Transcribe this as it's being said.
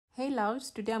Hey loves,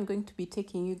 today I'm going to be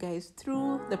taking you guys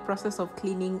through the process of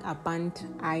cleaning a burnt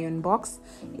iron box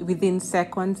within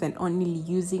seconds and only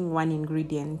using one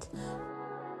ingredient.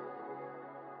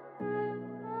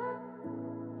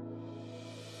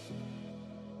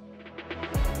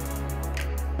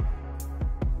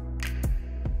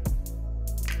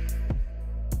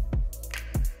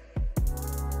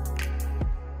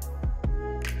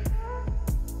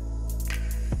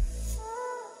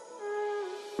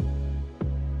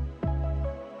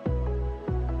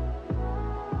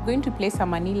 I'm going to place a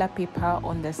manila paper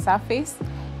on the surface.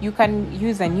 You can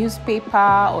use a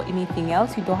newspaper or anything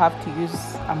else. You don't have to use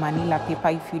a manila paper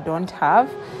if you don't have.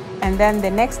 And then the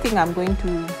next thing I'm going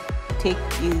to take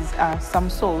is some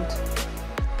salt.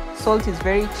 Salt is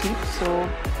very cheap, so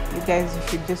you guys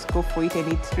should just go for it,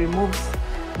 and it removes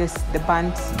the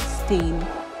burnt stain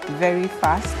very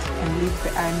fast and leaves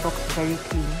the iron box very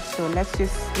clean. So let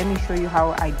me show you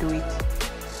how I do it.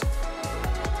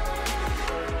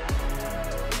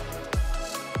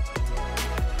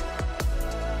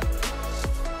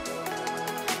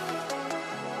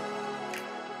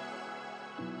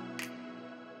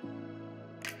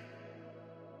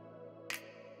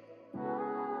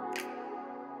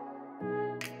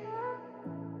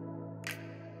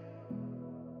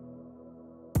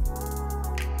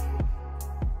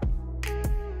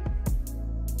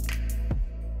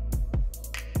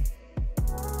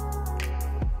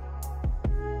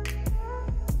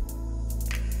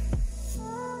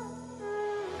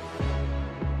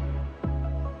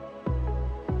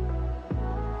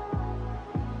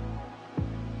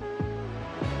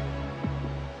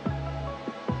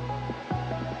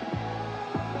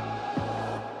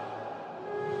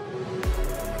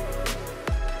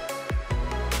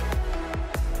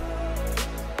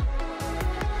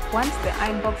 Once the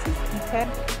iron box is heated,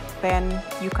 then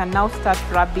you can now start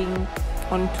rubbing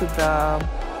onto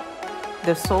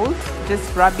the salt.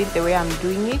 Just rub it the way I'm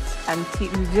doing it until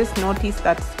you just notice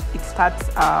that it starts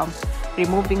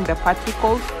removing the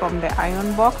particles from the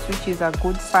iron box, which is a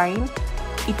good sign.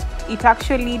 It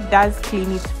actually does clean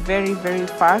it very, very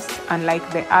fast, unlike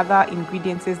the other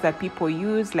ingredients that people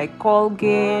use like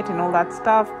Colgate and all that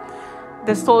stuff.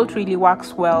 The salt really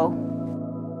works well.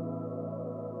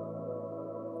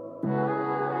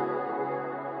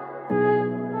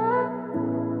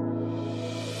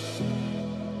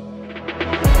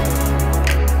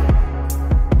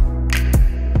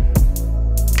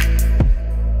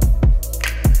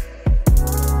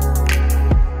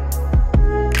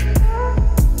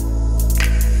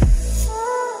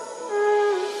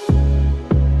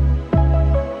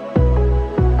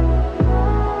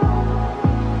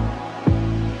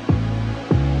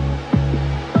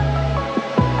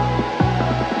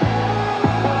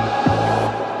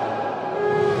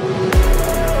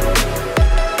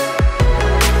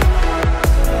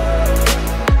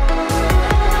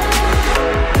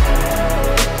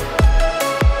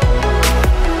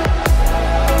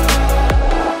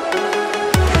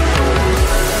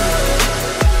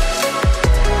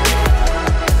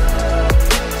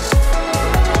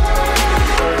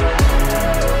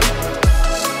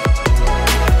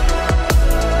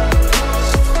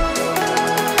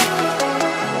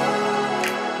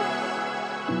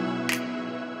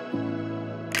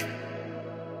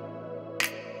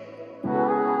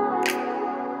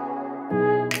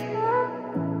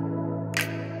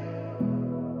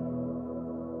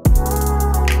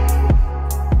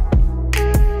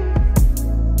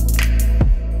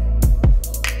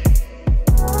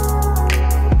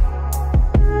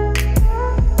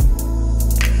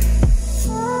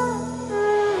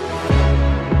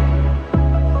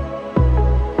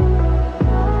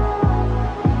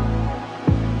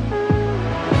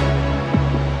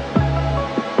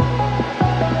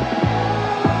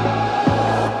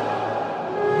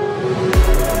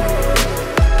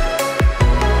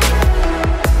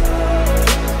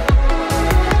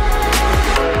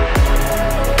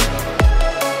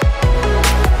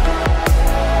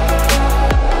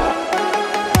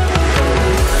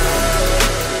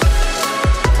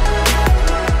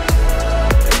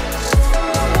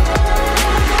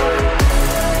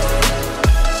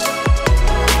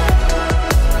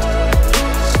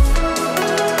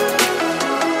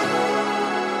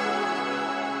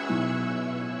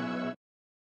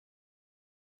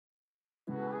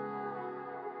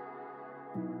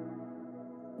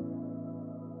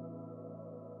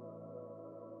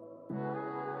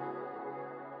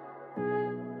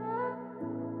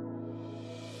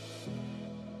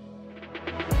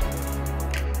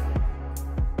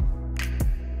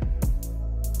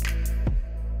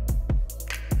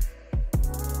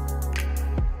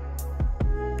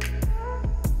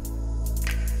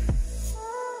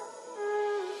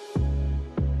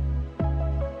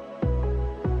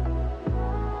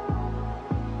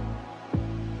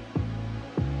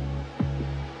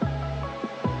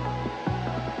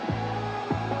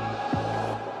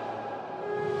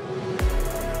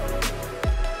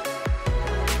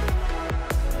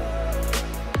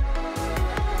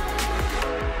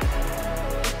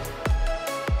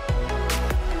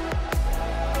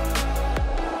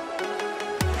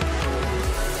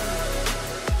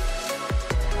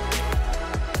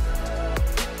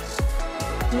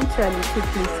 literally took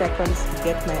me seconds to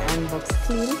get my iron box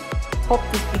clean. Hope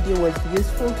this video was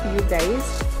useful to you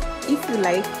guys. If you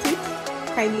liked it,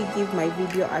 kindly give my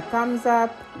video a thumbs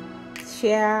up,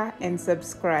 share and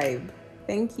subscribe.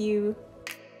 Thank you.